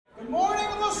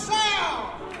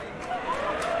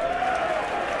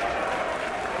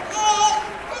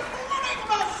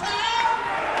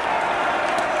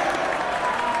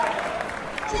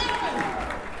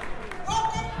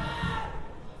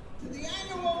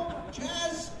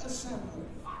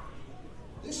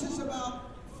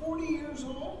years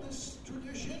old, this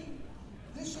tradition.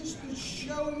 This is to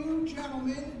show you,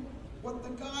 gentlemen, what the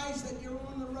guys that you're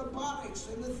on the robotics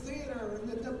and the theater and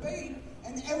the debate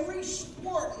and every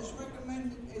sport is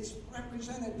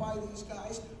represented by these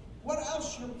guys. What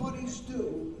else your buddies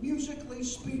do, musically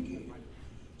speaking.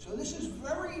 So this is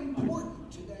very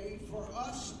important today for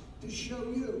us to show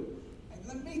you. And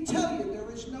let me tell you,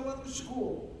 there is no other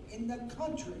school in the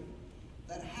country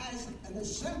that has an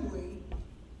assembly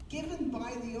given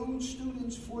by the own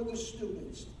students for the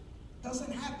students.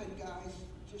 Doesn't happen, guys.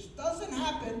 Just doesn't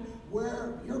happen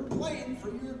where you're playing for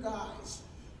your guys.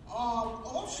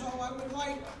 Also, I would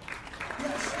like,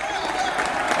 yes,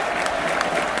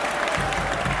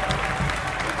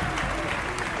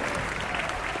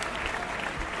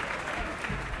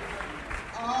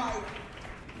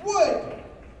 Wood,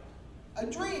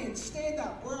 Adrian, stand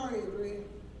up. Where are you, Adrian?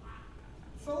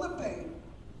 Felipe,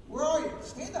 where are you?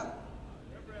 Stand up.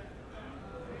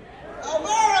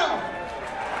 Alvaro!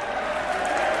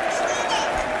 Stand up!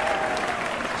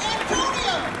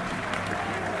 Antonio!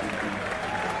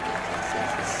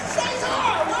 Cesar,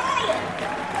 where are you?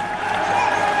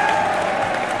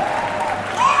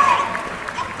 All right!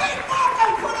 A big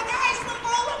welcome for the guys from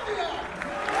Olympia!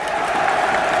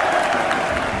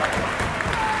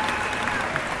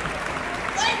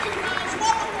 Thank you, guys.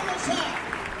 Welcome to the set.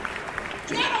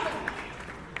 Gentlemen,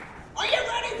 are you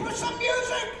ready for some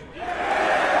music?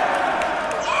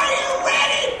 Are you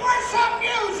ready for some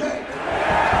music?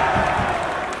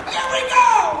 Here we go!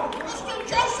 Mr.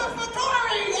 Joseph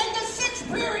Vittori and the Sixth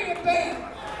Period Band.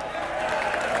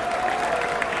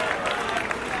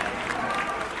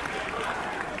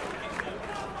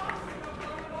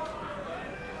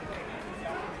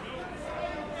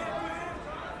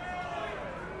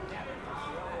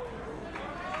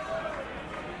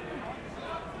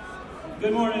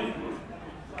 Good morning.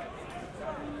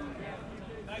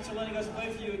 Thanks for letting us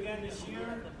play for you again this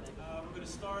year. We're going to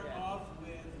start off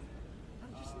with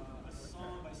a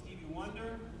song by Stevie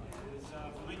Wonder. It's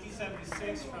from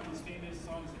 1976 from his famous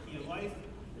songs The Key of Life,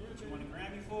 which he won a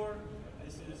Grammy for.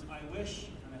 This is I Wish,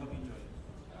 and I hope you enjoy it.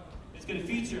 It's going to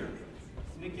feature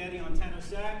Nick Eddy on tenor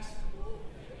sax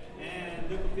and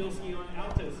Nick Popilski on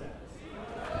alto sax.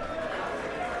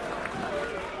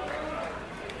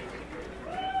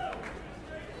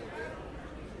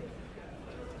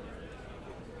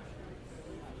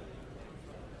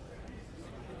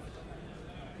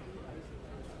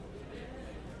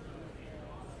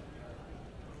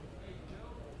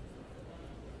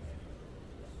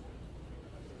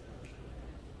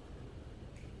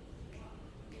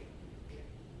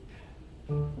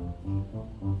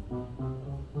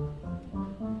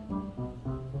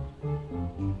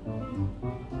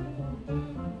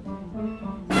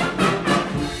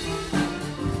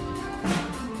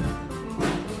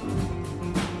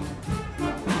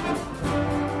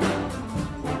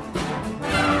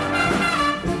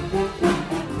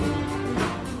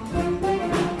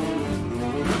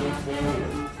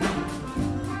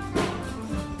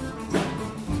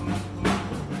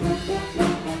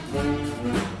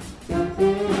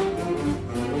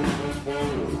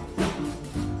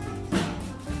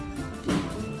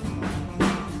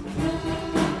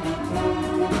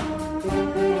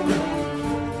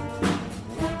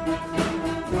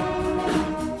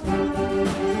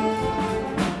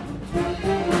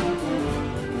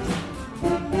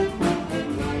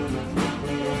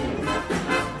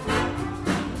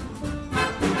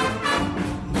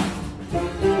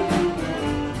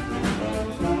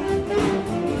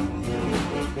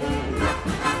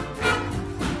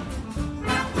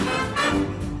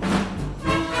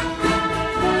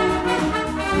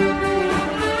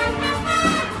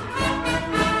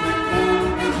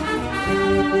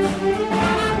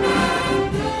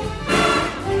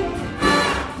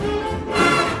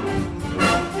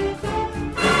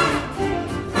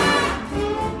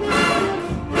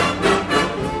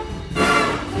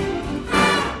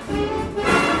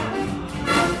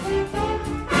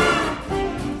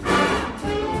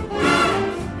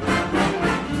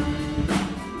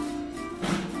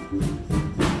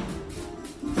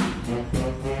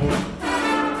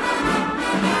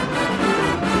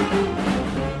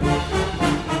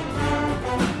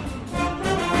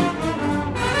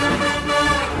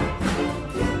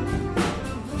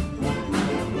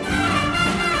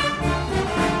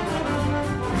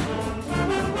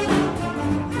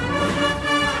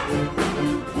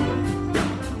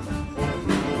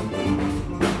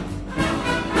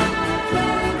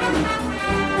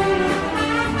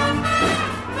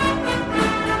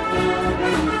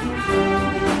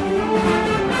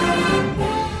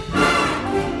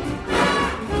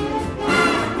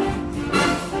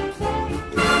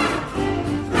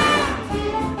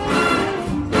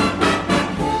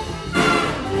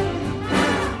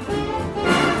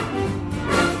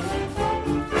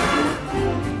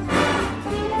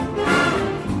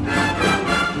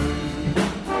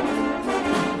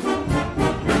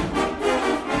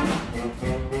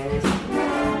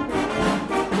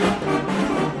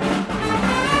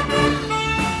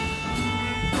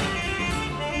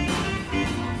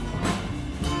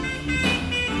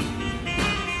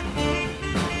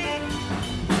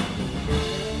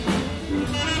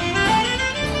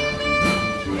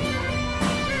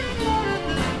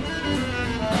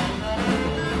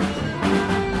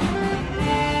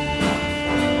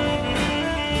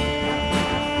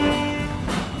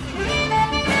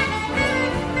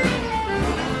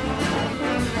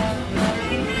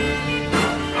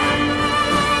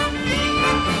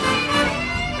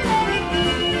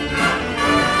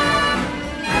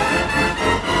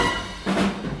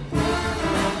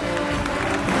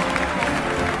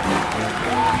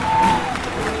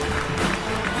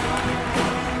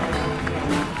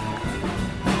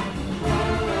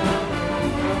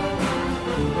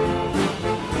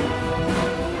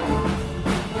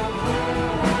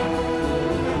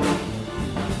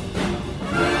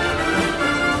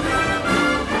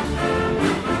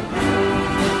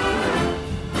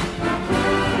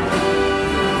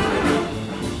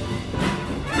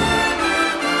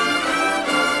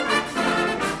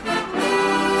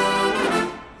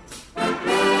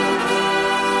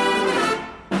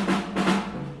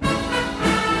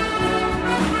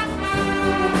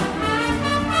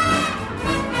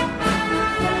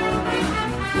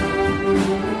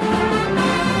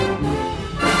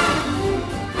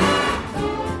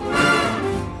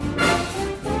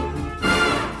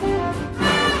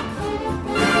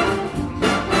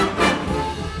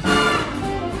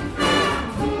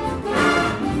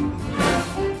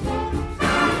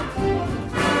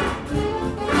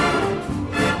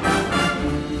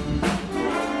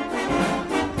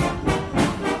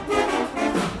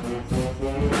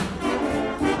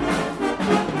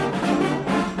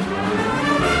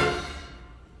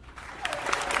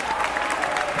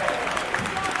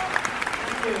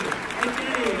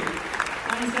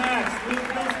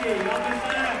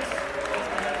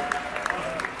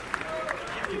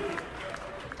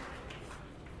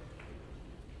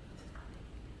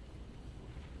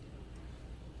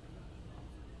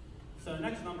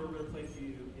 next number we're going to play for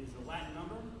you is a Latin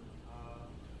number.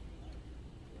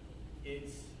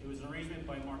 It was an arrangement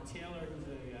by Mark Taylor, who's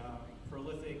a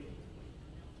prolific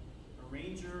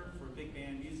arranger for big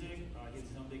band music. He has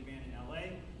his own big band in LA.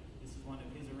 This is one of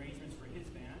his arrangements for his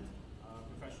band,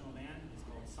 professional band. It's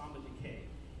called Samba Decay.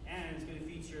 And it's going to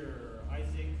feature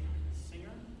Isaac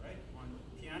Singer, right, on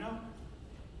piano,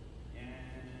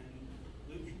 and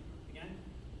Luke again,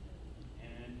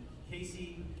 and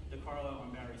Casey DiCarlo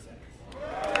on Barry sax. So,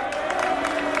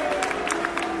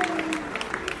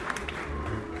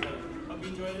 hope you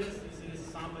enjoy this. This is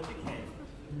Samba Decay.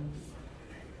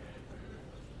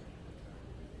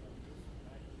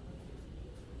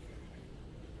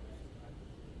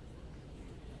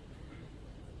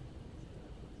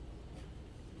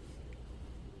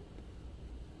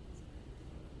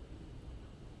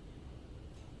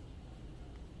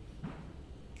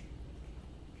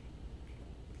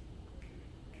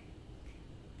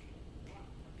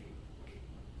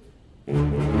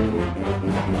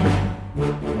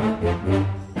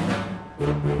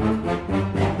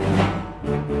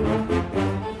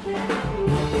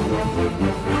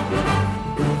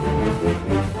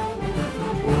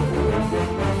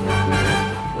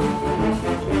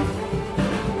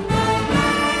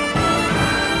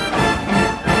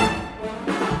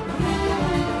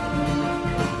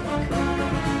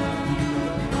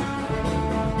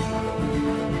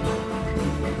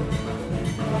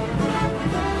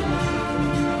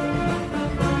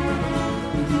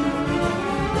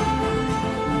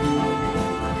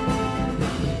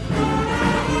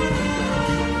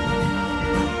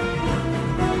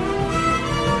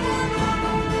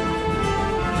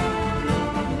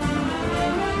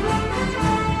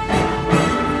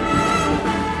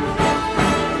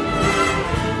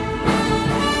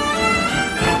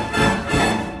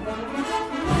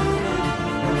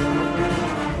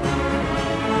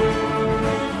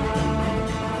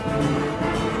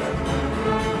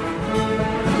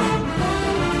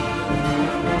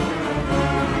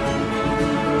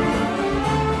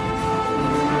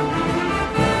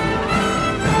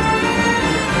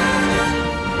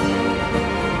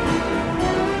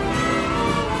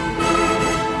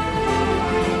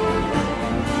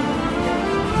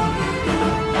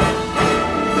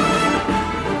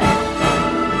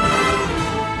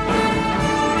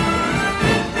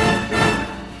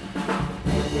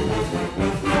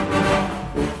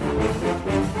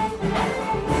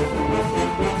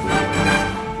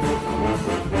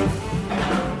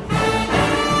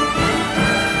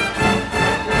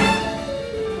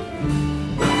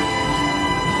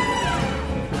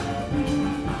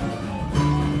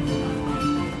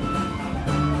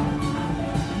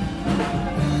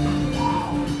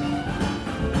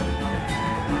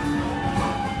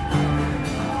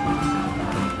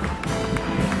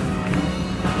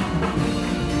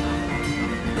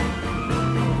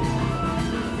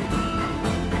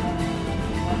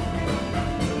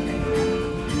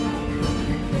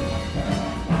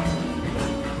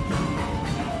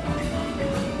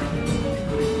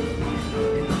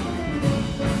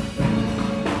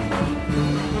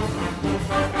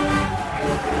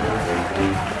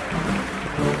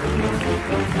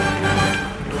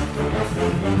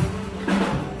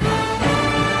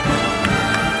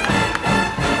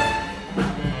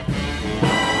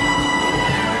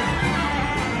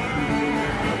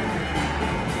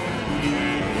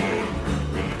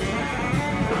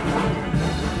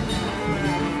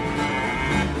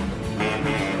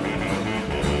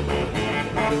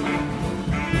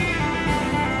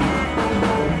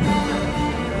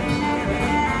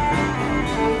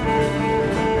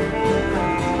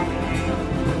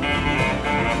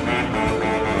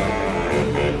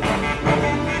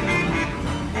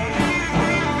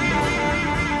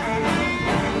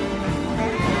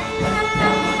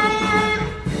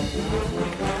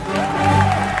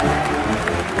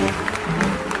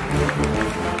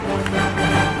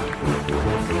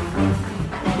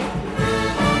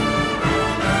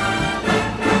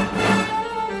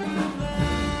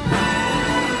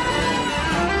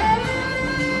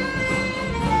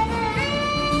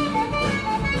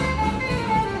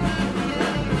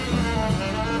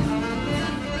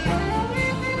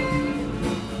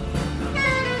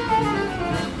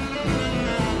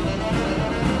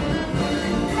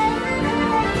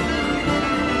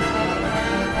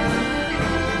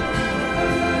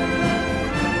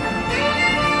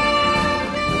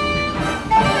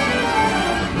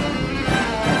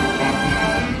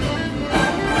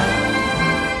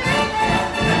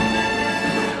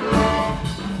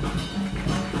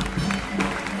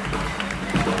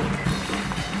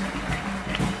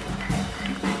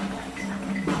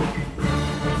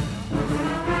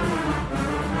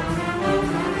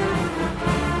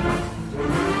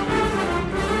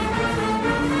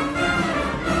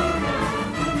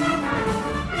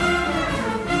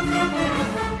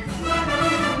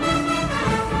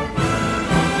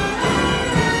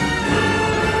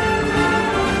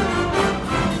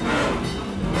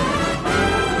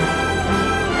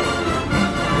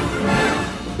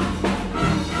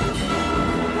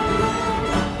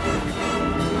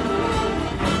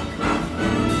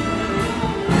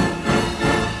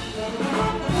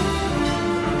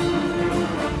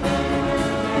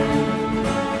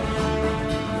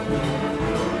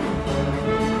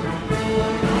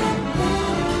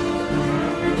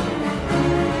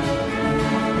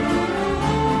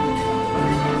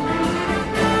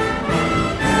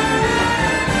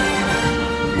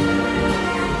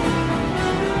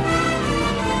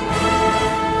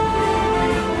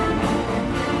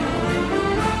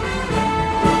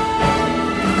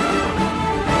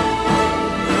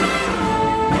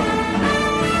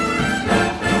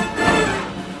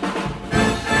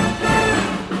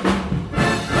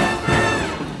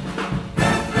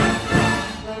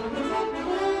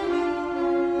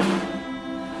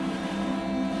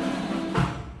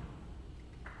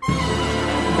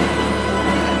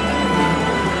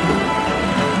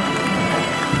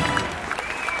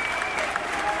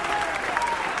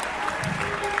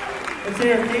 Let's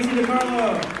hear Casey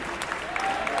DiCarlo,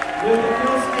 Luke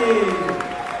Pilski,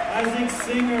 Isaac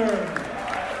Singer.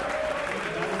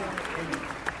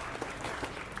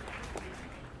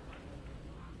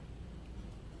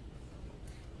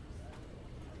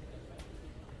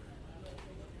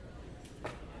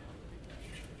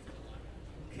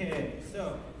 Okay,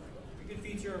 so we could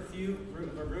feature a few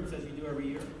of our groups as we do every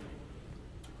year.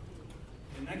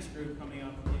 The next group coming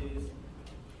up is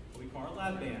what we call our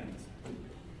lab band.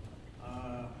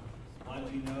 A lot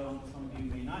of you know, some of you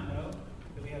may not know,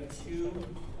 that we have two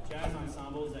jazz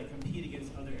ensembles that compete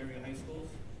against other area high schools.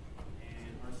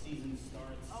 And our season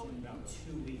starts in about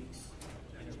 2 weeks,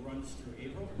 and it runs through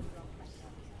April.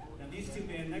 Now these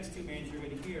next two bands you're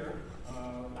going to hear,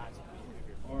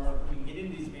 or you can get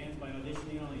into these bands by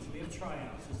auditioning only. So we have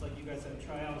tryouts, just like you guys have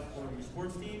tryouts for your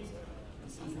sports teams.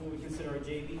 This is what we consider our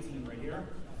JV team right here.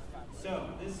 So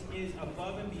this is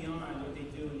above and beyond what they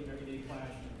do in the everyday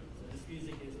classroom. So this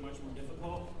music is much more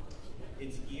difficult.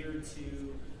 It's geared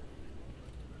to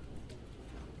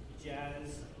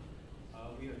jazz.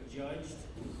 We are judged.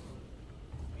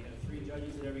 We have 3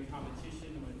 judges at every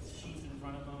competition with sheets in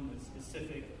front of them with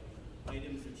specific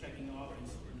items they're checking off and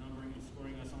numbering and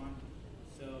scoring us on.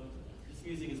 So this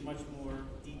music is much more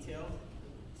detailed.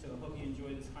 So I hope you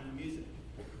enjoy this kind of music.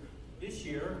 This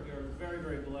year, we are very,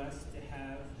 very blessed to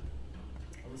have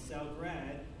a Salle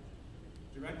grad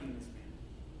directing this band.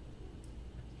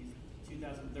 He's a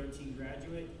 2013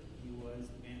 graduate. He was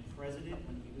the band president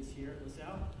when he was here at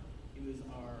LaSalle. He was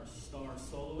our star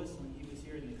soloist when he was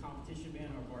here in the competition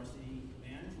band, our varsity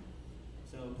band.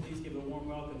 So please give a warm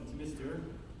welcome to Mr.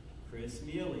 Chris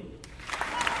Mealy.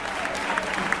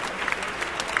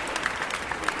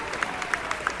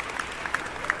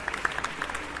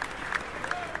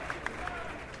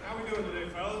 How we doing today,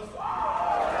 fellas?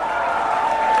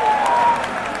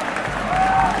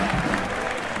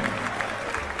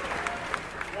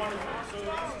 Wonderful. So this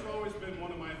has always been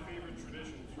one of my favorite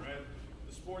traditions, right?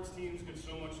 The sports teams get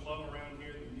so much love around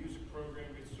here. The music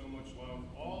program gets so much love.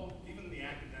 Even the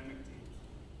academic teams.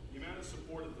 The amount of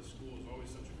support at the school is always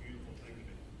such a beautiful thing to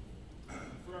me.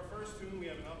 For our first tune, we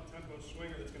have an up-tempo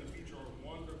swinger that's going to feature our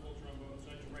wonderful trombone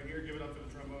section right here. Give it up for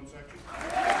the trombone section.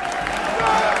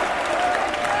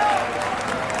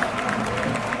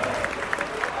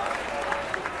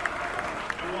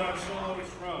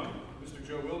 Soloist from Mr.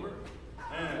 Joe Wilbur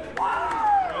and Joe.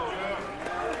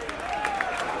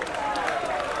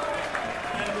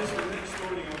 And Mr. Nick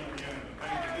Storti on the piano.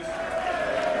 Thank you.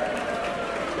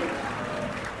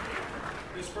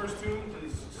 This first tune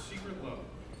is Secret Love.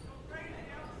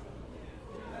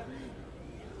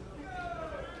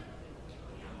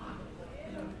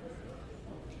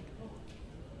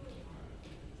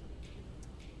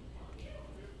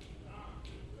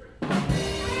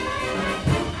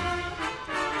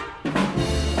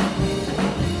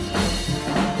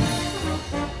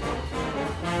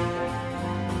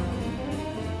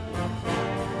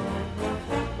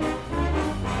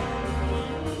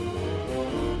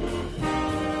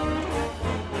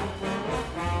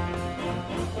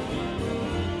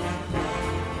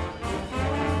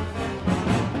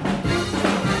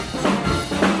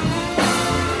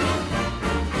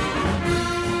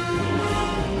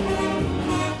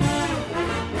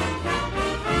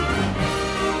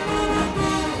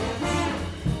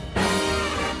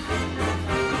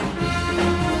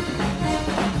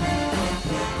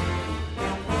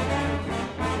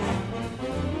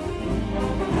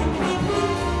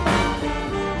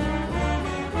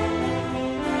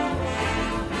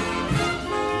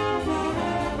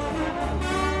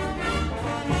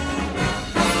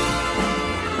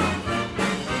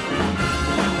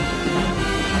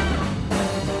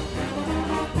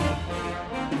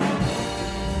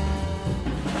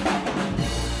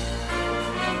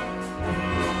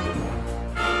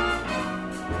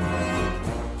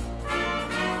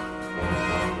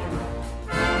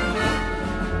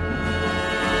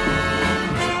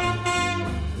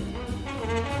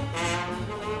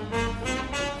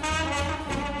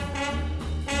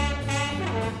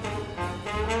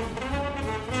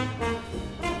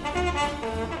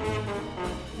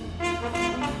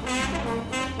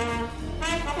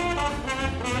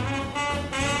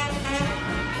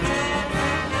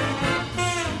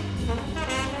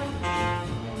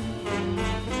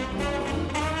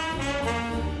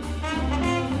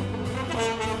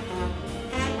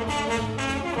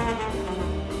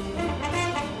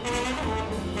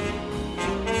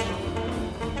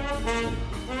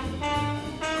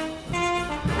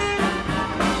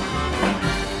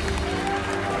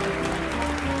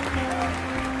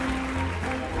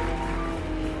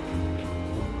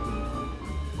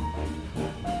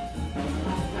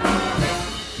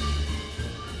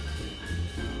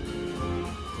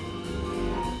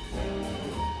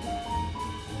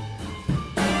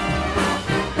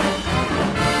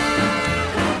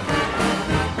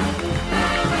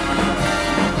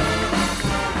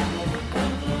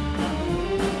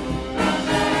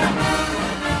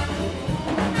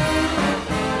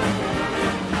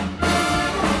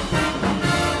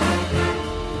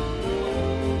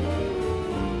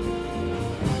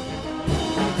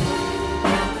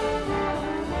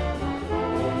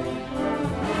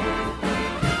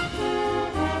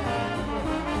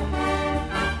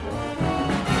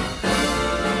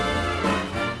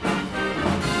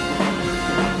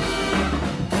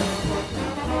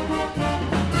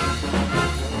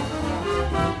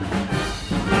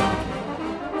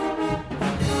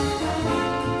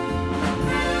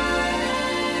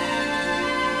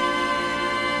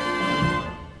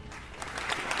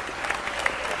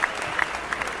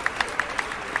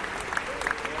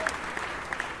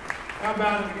 How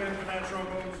about it again for that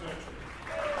trombone section?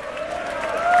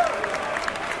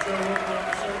 Joe Wilson on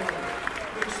the solo.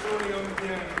 Big Story on the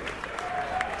piano.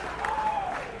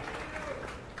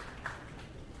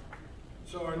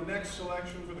 So our next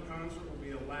selection for the concert will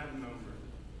be a Latin number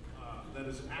that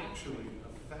is actually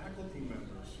a faculty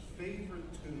member's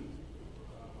favorite tune.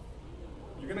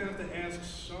 You're going to have to ask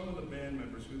some of the band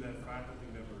members who that faculty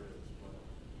member is. But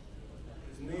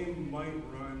his name might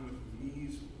rhyme with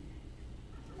measly.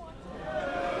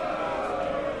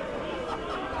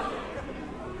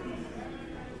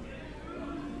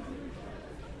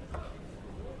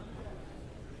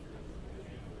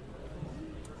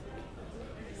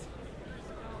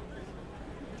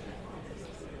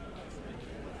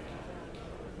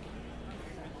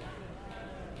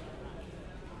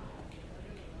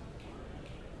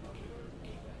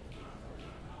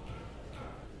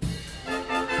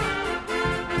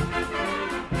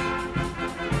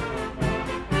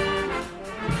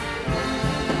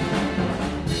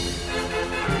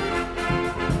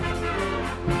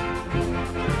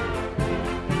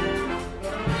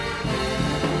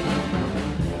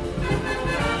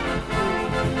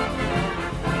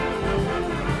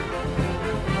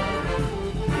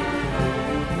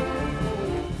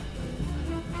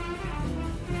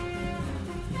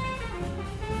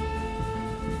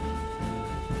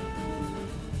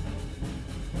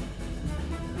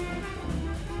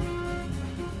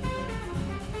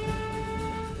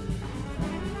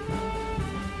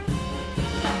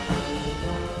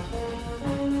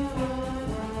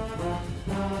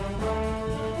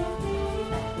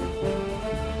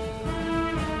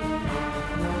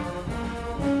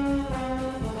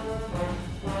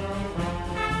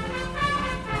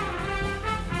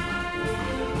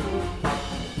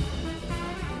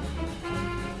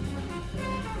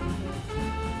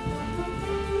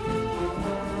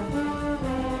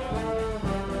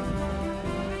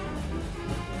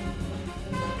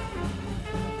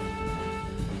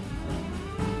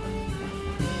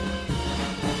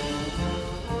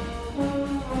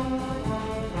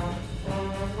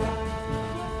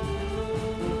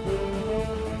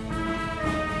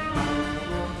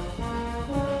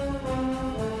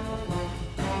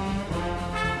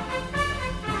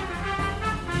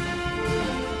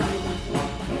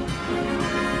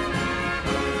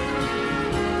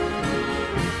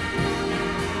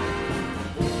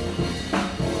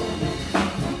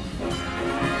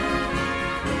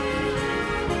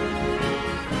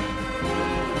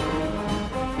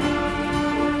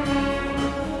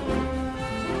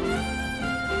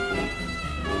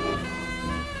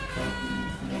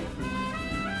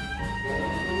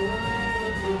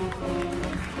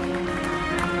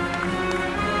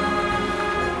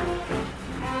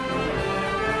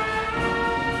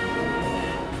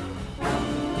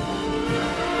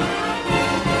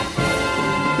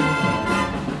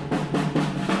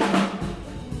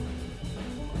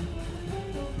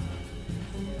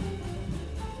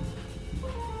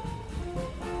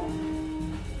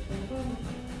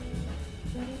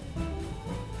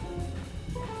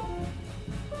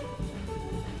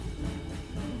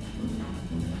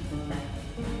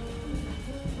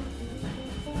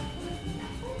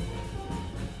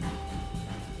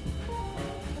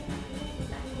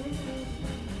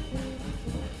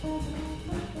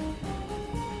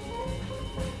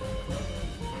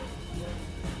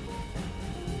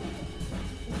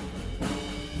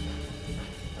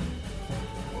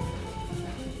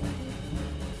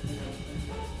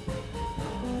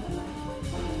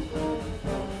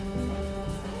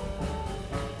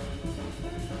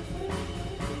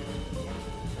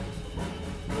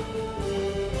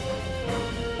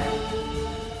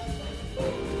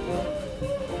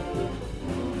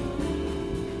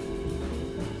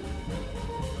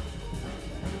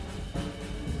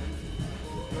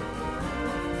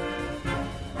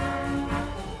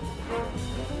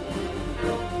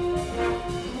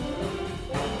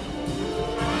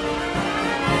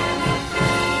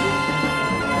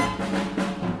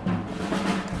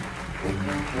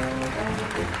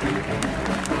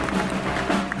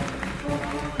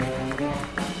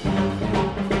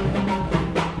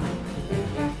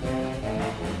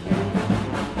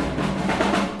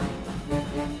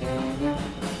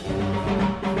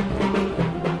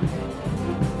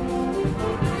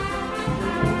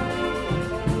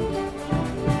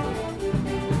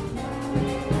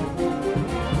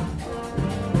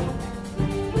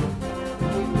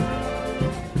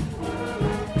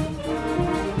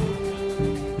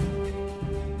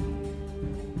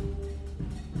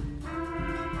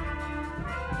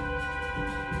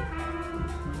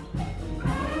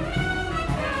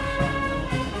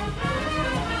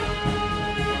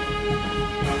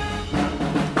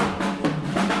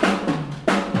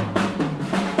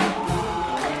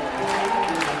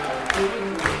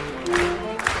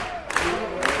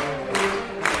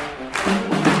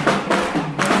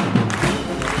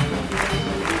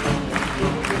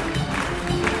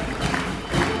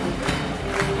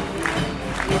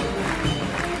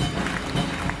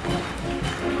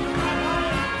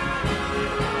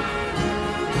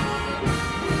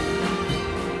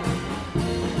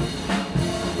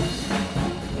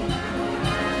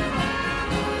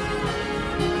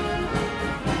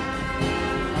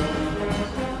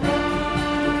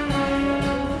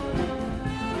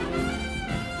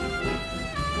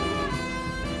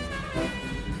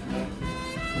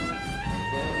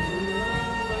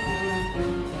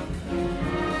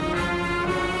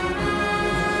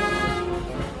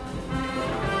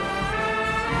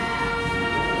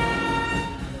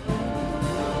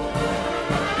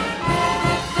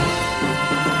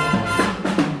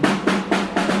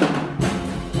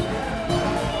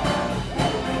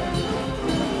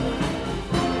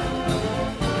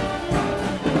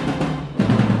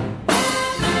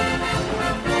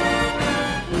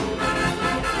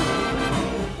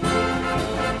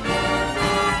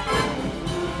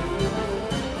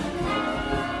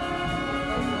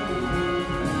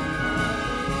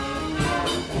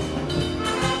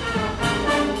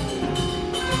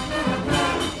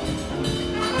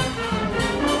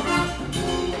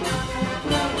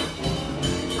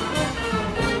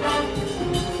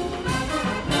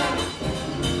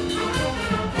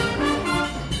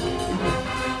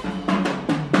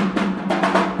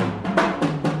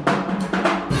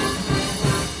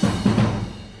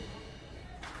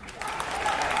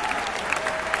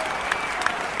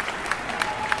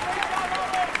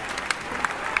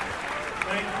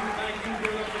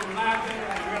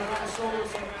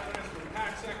 also have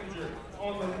Pat Seconder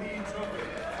on the lead trumpet.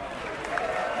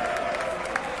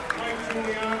 Mike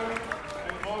Giuliano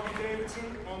and Augie Davidson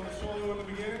on the solo in the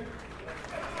beginning.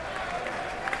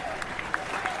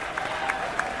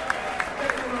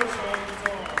 Dick Rosa on the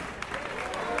guitar.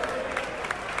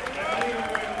 And Liam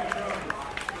Wayne on the drums.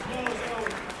 As well as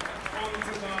Owen on the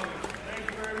timbales. Thank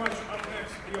you very much. Up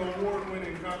next, the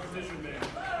award-winning competition band,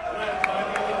 led by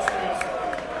the illustrious.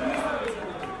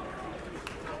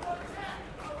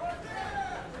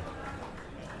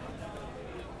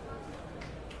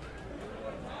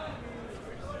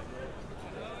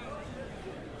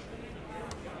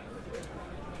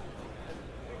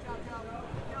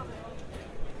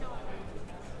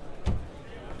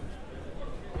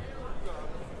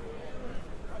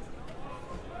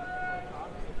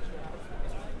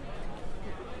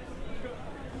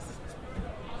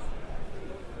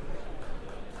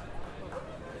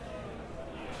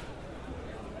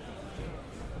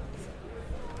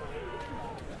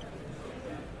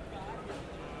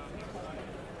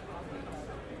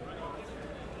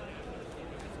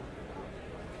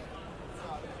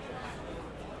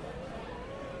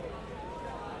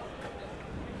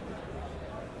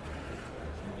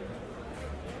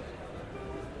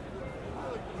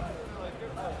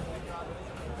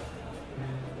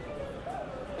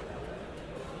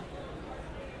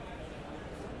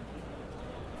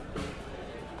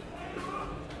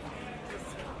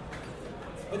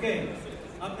 Okay,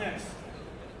 up next,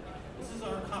 this is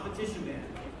our competition band.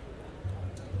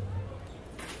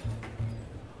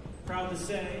 Proud to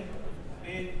say, the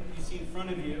band you see in front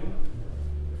of you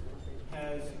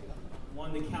has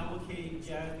won the Cavalcade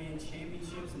Jazz Band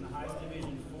Championships in the highest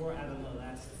division 4 out of the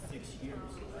last 6 years.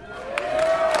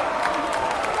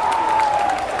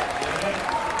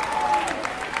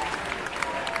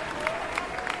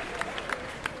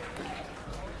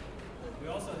 We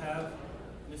also have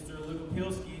Mr. Luke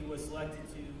Pilski was selected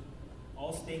to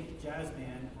All-State Jazz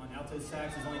Band on alto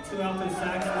sax. There's only 2 alto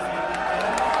saxes.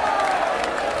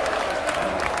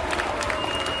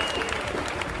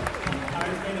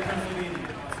 Highest band in Pennsylvania.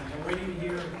 Awesome. We're waiting to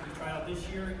hear the tryout this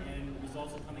year, and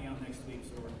results are coming out next week,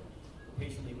 so we're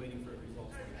patiently waiting for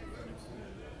results for next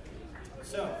week.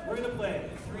 So, we're going to play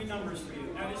 3 numbers for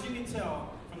you. Now, as you can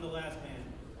tell from the last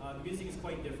band, the music is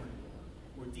quite different.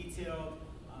 We're detailed,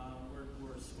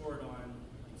 we're scored on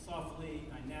softly,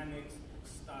 dynamics,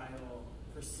 style,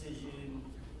 precision,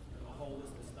 a whole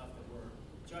list of stuff that we're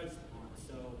judged on.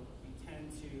 So we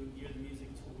tend to gear the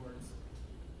music towards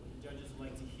what the judges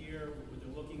like to hear, what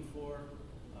they're looking for,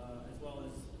 as well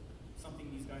as something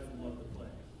these guys would love to play.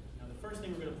 Now the first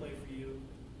thing we're going to play for you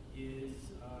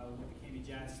is what became a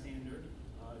jazz standard.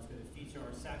 It's going to feature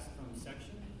our saxophone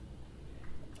section.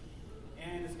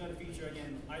 And it's going to feature,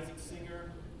 again, Isaac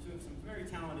Singer, some very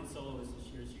talented soloists this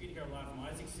year. So you're going to hear a lot from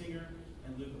Isaac Singer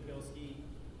and Luke Pilski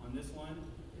on this one.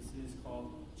 This is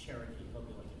called Cherokee. Hope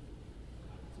you like it.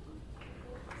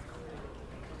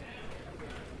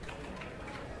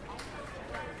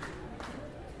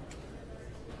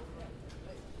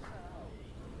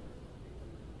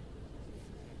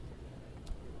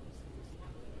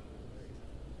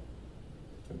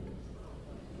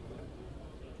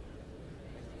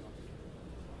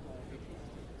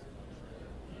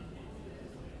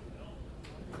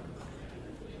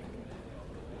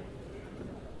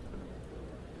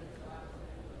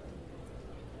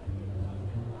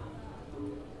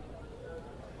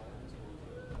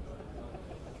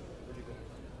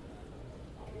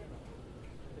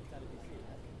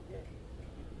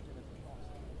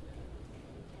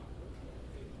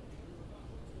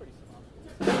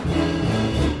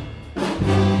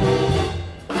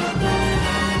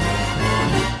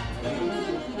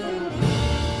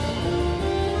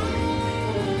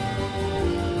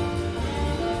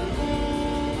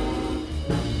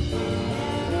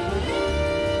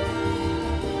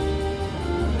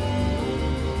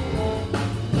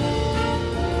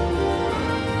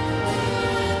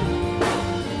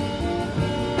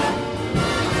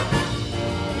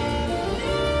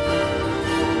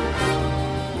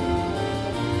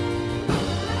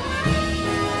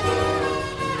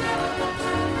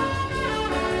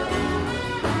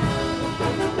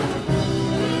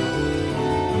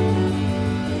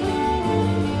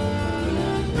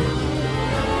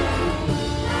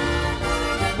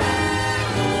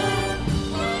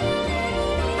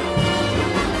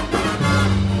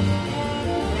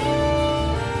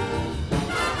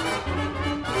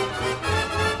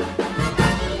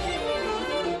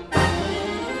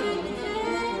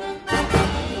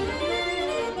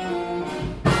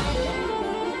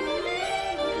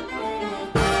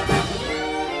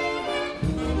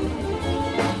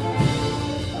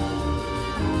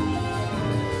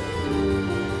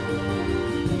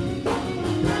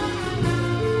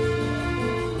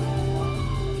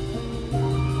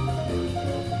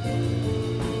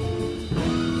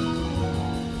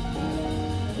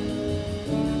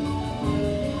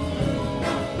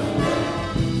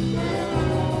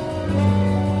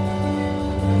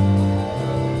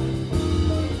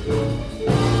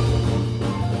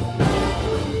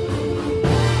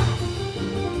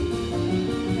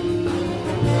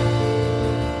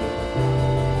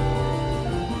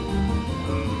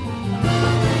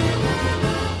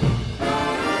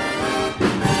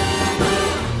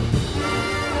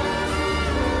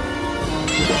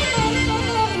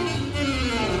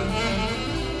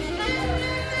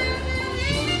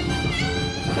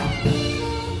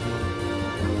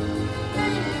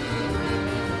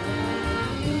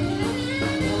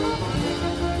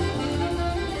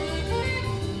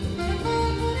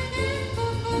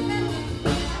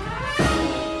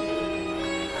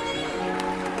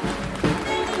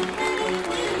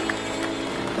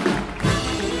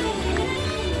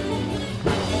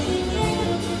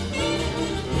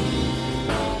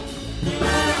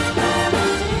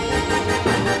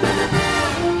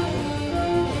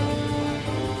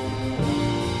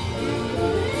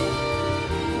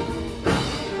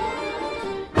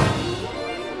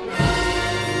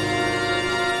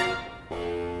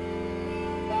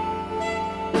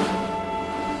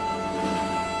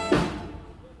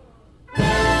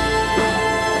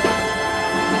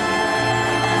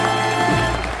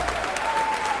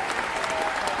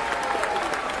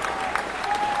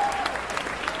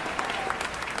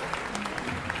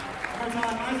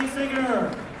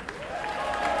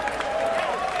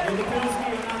 With the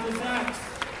courtesy of Apple Sax.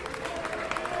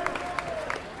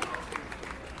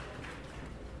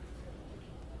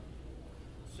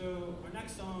 So our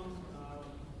next song, a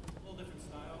little different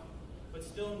style, but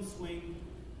still in swing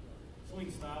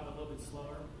style, but a little bit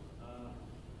slower.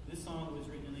 This song was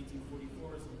written in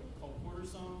 1944. It's called Porter's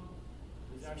Song.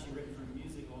 It was actually written for a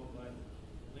musical, but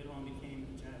later on became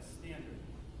a jazz standard.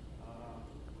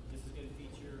 This is going to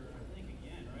feature, I think,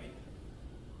 again, right?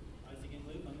 Isaac and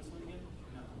Luke on this one again?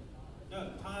 No,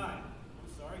 Ty.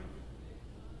 I'm sorry.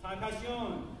 Ty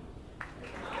Passion.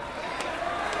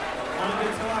 On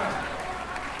guitar.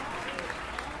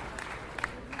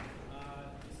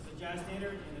 This is a jazz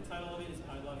standard, and the title of it is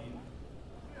I Love You.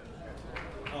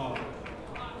 Oh.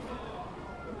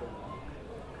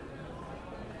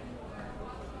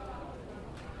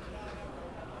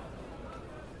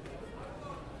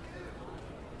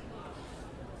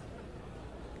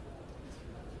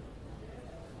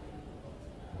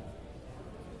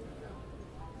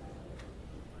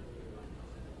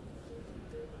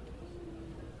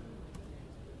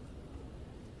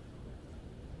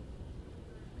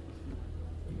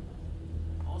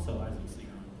 Also, Isaac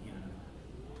Singer on the piano.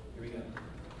 Here we go.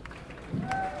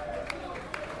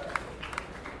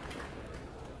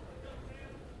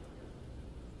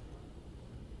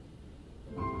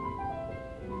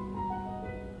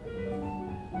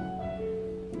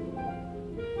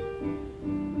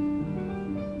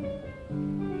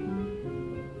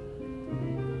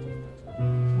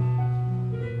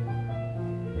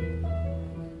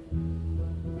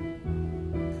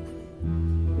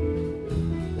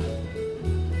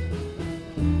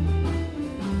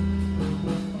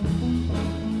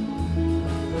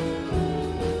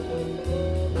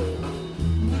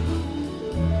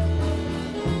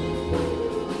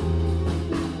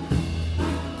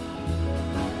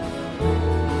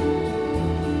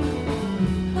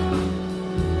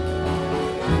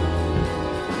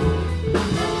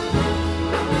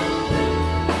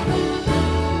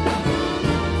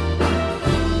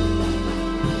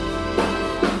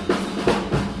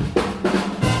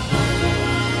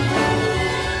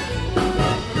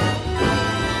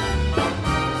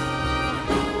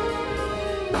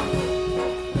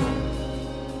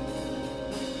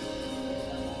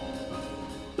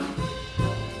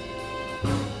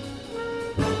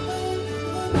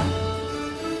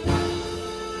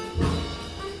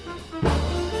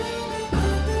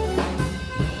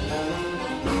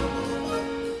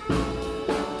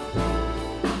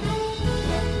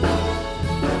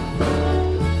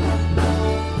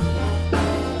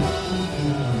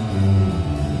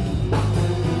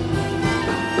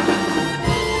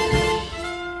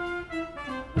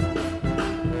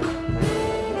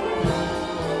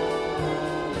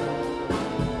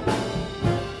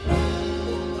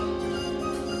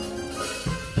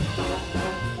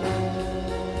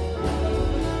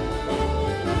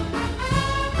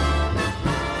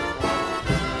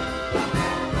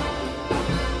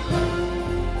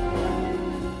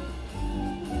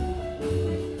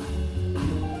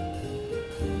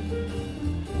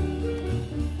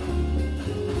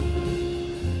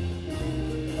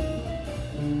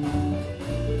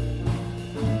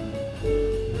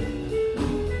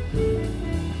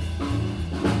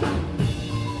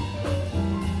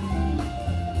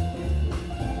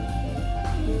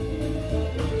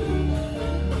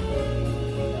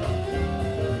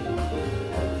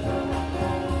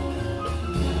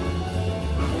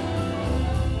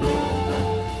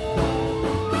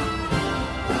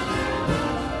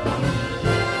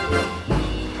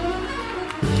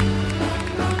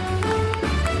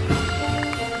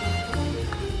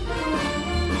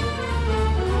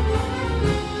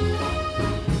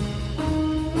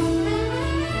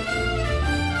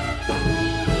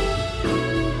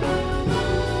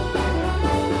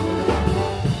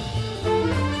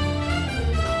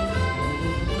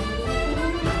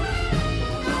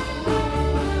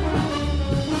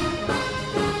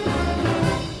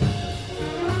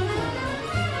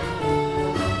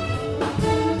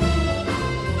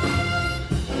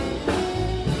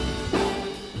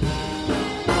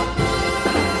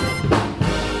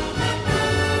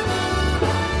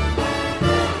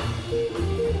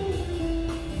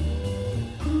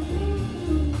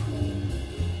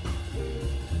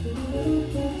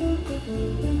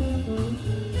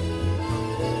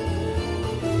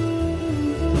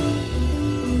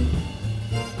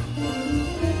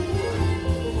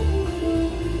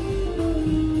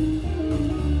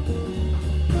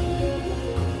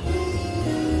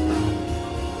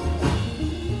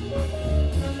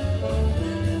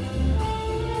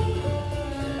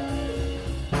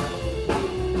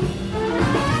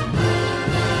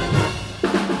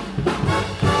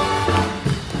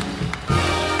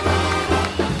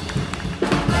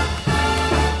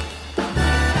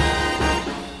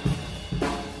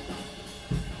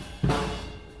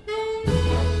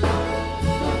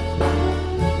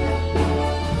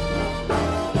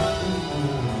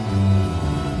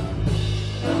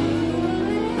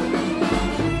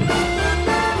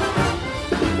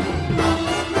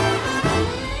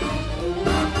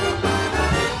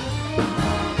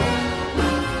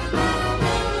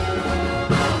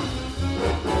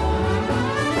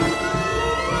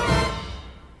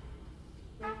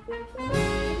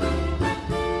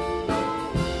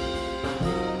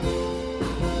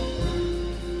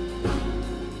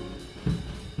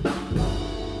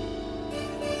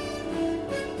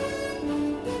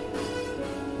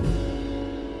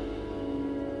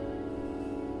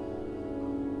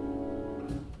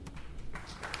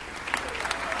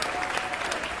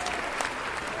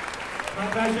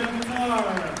 Sasha on guitar.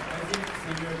 Isaac,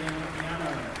 singer again on piano.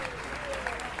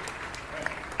 Right.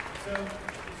 So,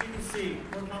 as you can see,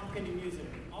 more complicated music.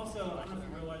 Also, I don't know if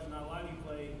you realize or not, a lot of you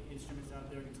play instruments out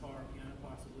there, guitar, piano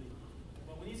possibly.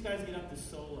 But when these guys get up to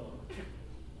solo,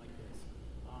 like this,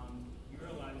 you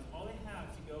realize all they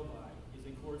have to go by is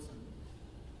a chord symbol.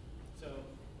 So,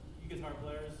 you guitar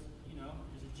players, you know,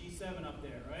 there's a G7 up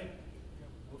there, right?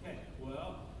 Okay,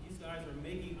 well, these guys are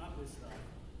making up this stuff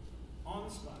on the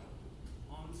spot.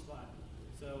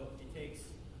 So it takes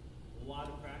a lot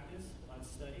of practice, a lot of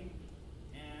study,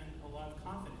 and a lot of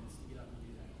confidence to get up and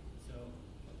do that. So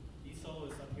these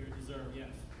soloists up here deserve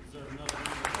another round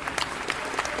of applause.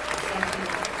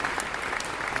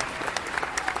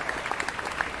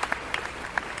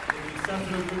 They're an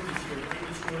exceptional group this year. They're going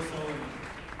to score soloing.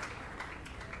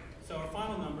 So our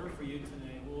final number for you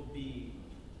today will be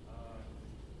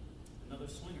another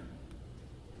swinger.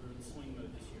 We're in swing mode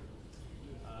this year.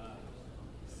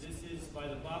 This is by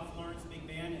the Bob Florence Big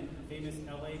Band and the famous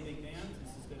LA Big Band.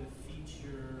 This is going to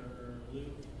feature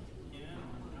Luke again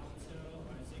on alto,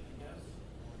 Isaac, I guess,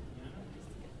 on piano.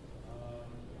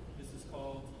 This is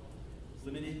called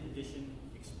Limited Edition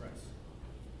Express.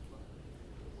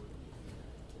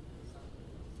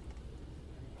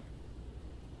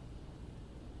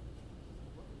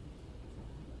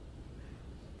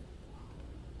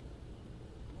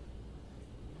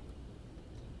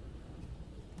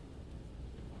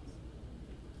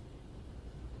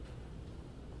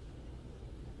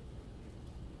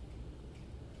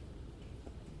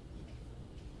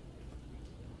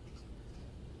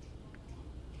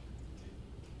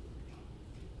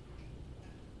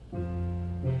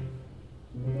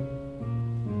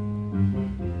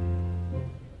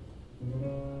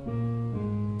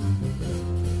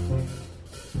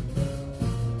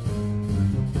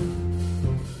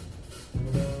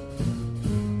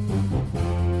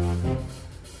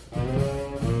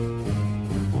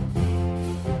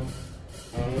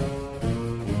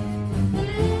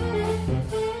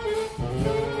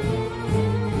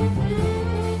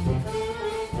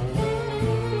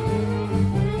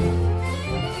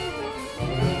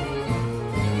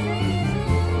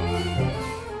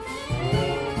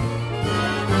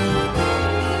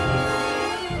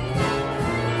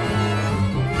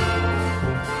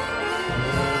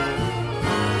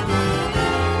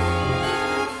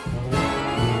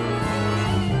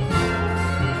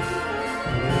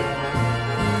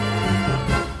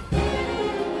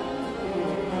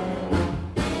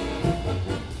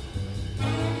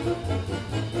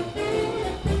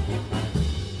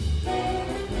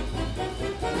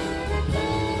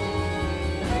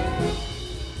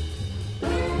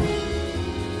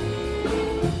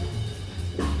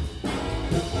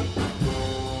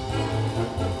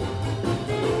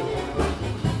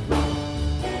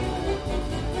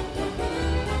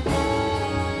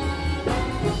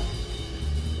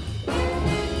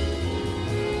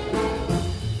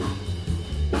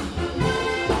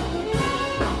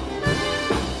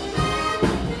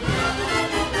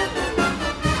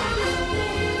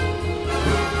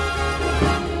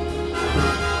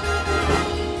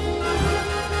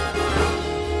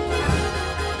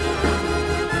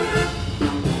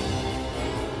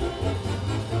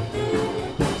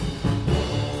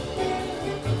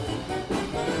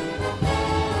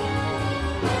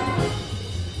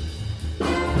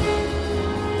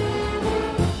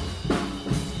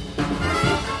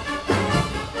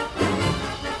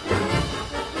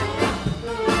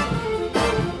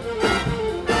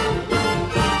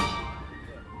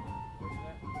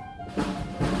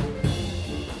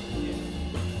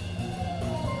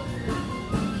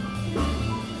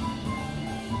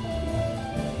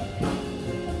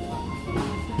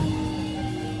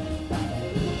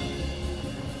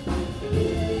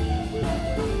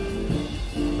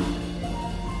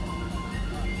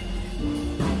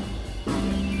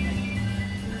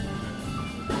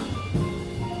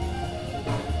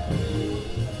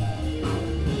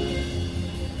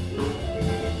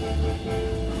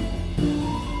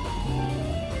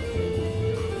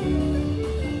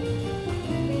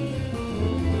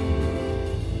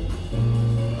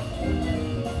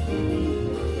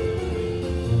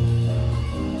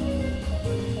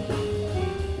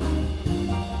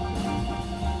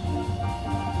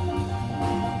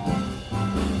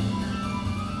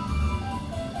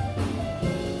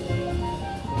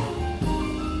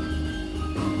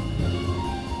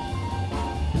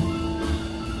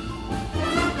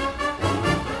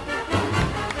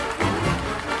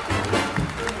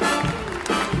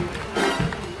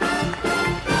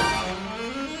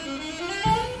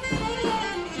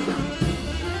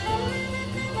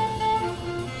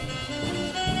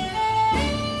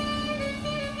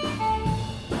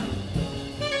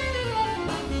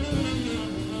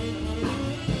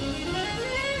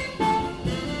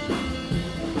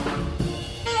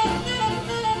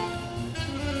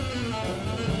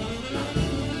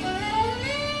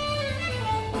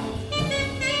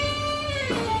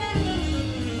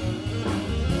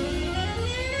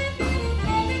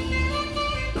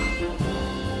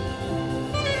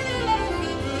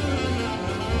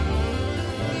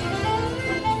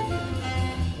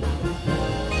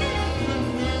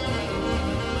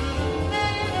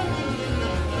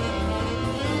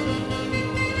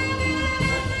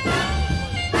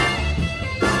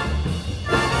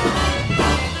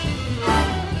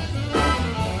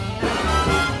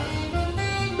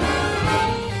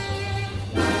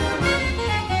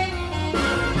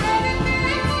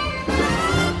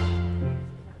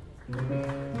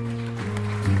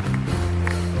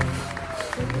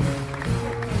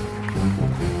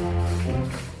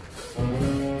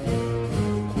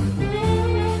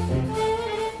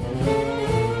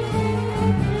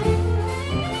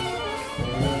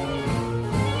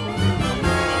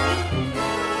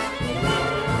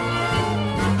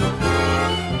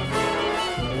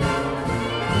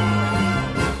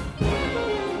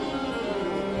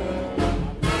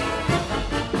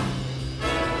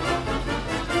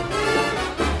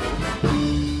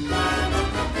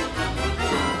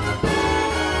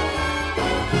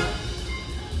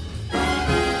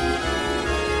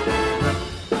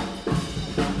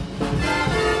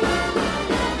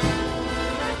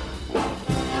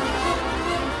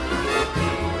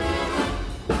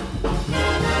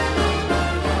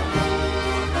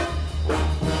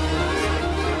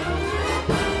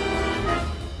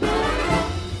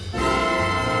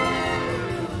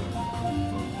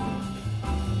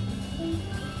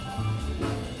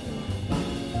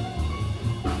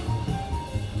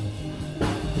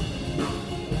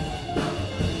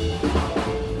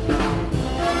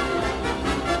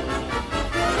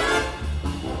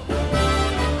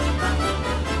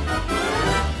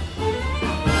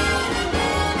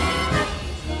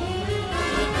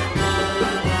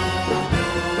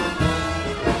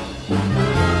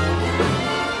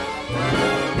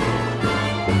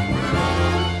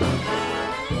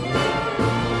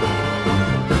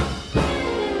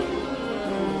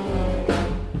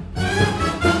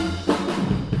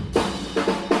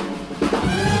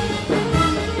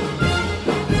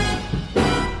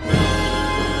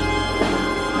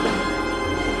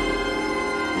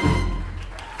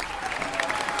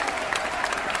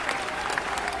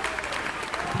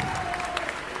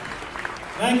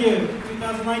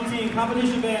 2019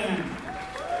 competition band.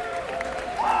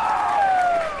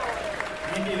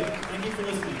 Thank you. Thank you for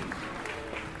listening.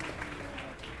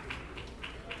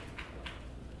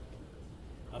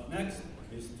 Up next,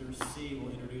 Mr. C will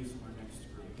introduce our next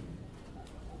group.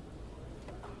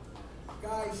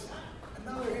 Guys,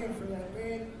 another hand for that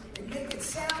band. They make it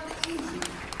sound easy.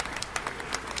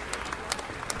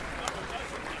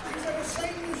 These are the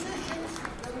same musicians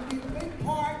that will be a big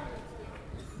part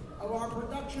of our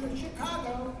production in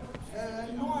Chicago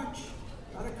in March.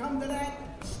 Got to come to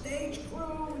that. Stage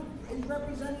crew is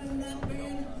represented in that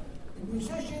band. The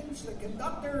musicians, the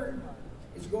conductor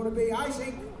is going to be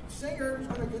Isaac. The singer is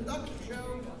going to conduct the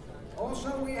show.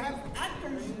 Also, we have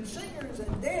actors and singers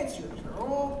and dancers. They're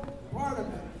all part of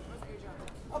it.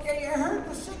 Okay, you heard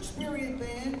the 6th period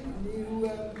band, and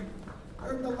you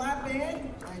heard the lap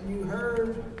band, and you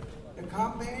heard the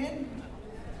cop band.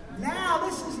 Now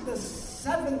this is the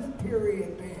 7th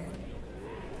period band.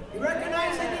 You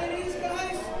recognize any of these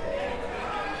guys?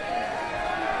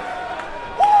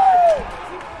 Woo!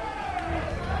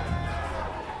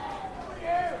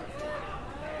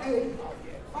 Hey,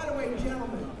 by the way,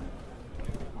 gentlemen,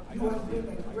 you have been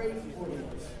a great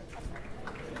audience.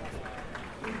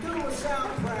 You do us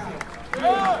sound proud.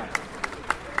 Yeah.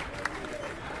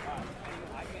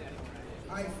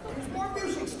 All right, there's more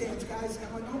music stands, guys.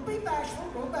 Now, don't be bashful.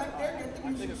 Go back there, get the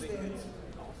music stands.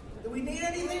 Do we need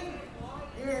anything?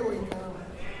 Here we go.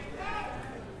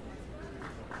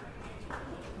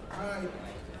 All right.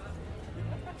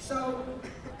 So,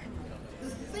 the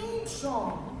theme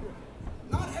song,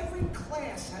 not every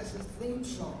class has a theme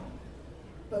song,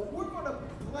 but we're going to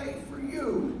play for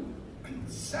you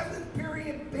 7th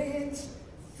period band's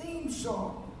theme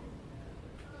song.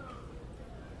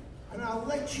 And I'll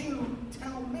let you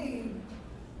tell me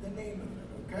the name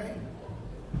of it, okay?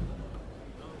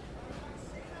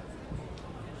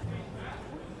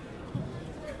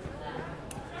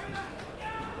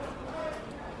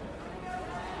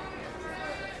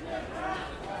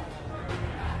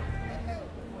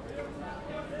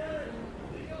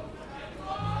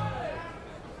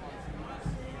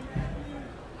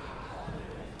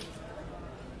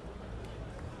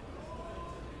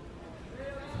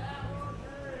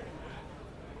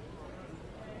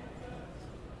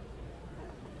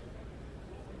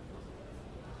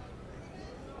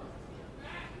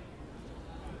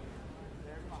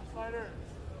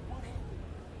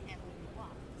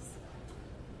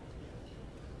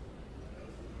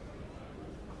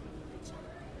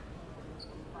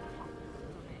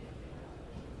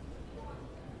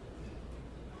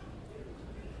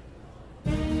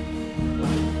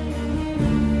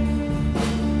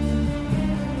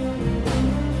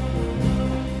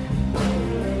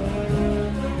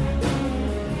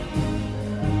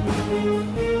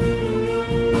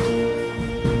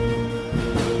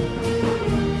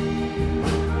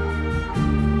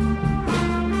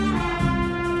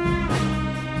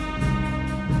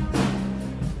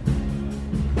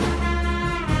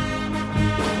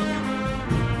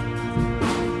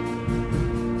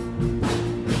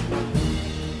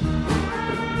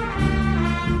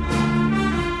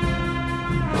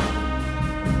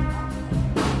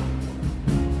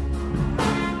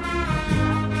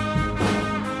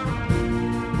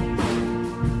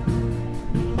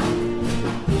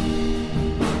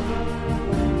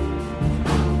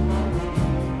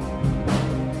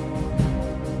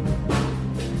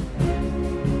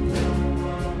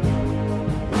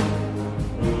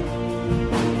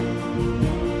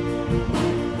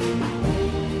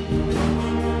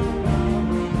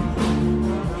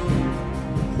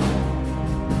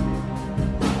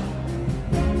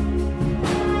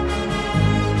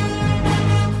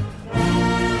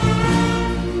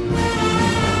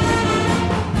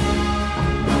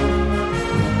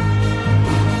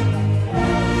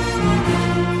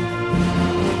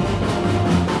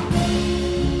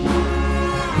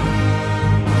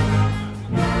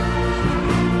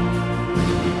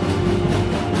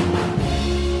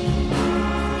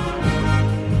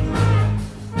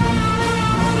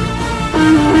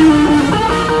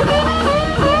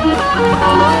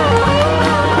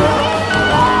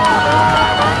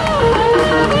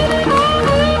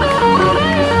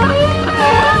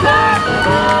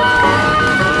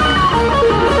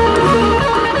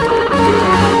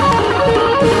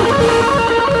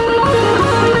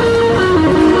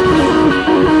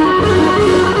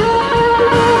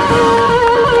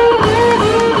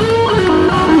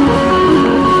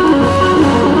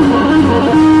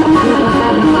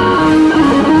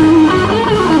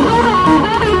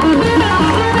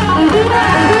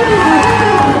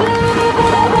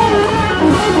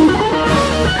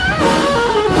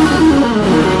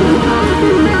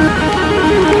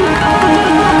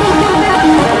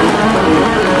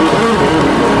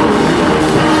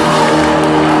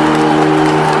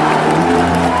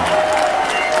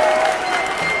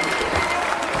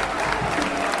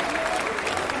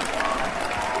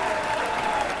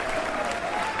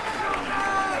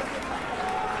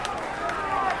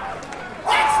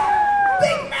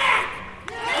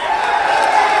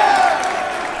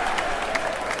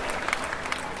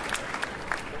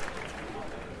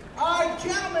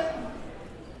 gentlemen,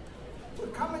 we're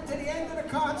coming to the end of the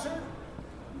concert.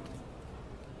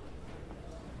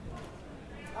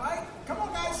 All right, come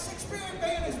on, guys. 6-man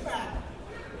band is back.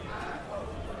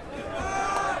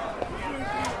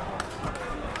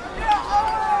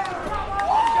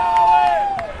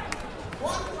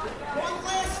 One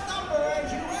last number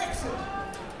as you exit.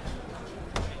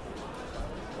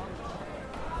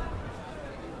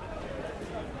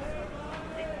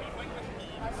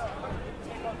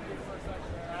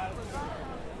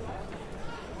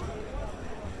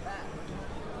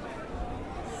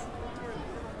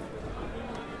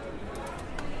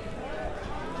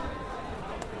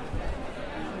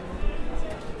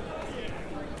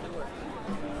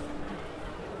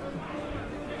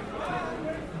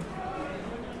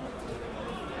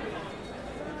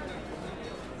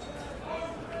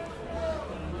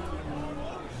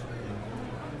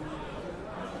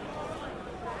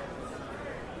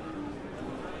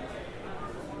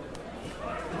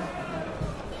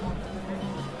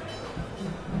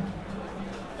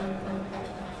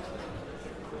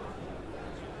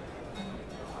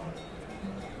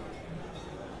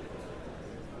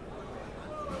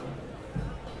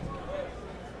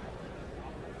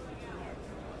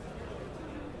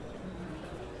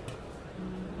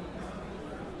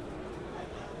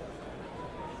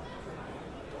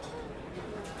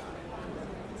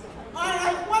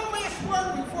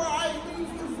 Before I leave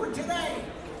you for today.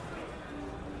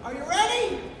 Are you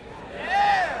ready?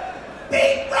 Yeah!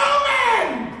 Beat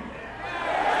Roman!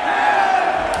 Yeah!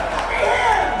 Over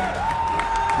here!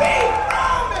 Beat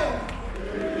Roman!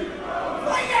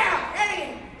 Play out! Ready?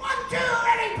 1, 2,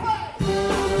 ready, play!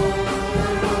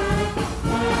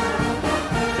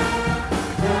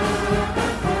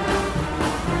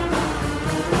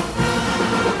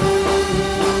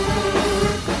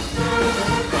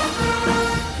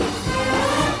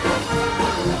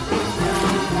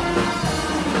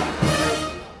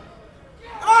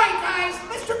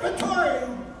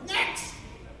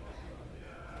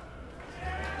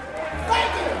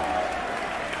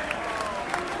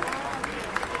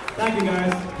 Thank you,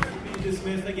 guys. Being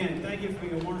dismissed. Again, thank you for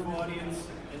being a wonderful audience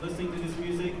and listening to this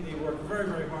music. They work very,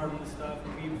 very hard on this stuff,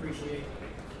 and we appreciate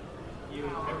you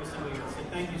every single year. So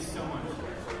thank you so much.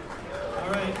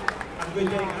 All right. Have a good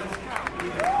day,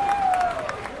 guys.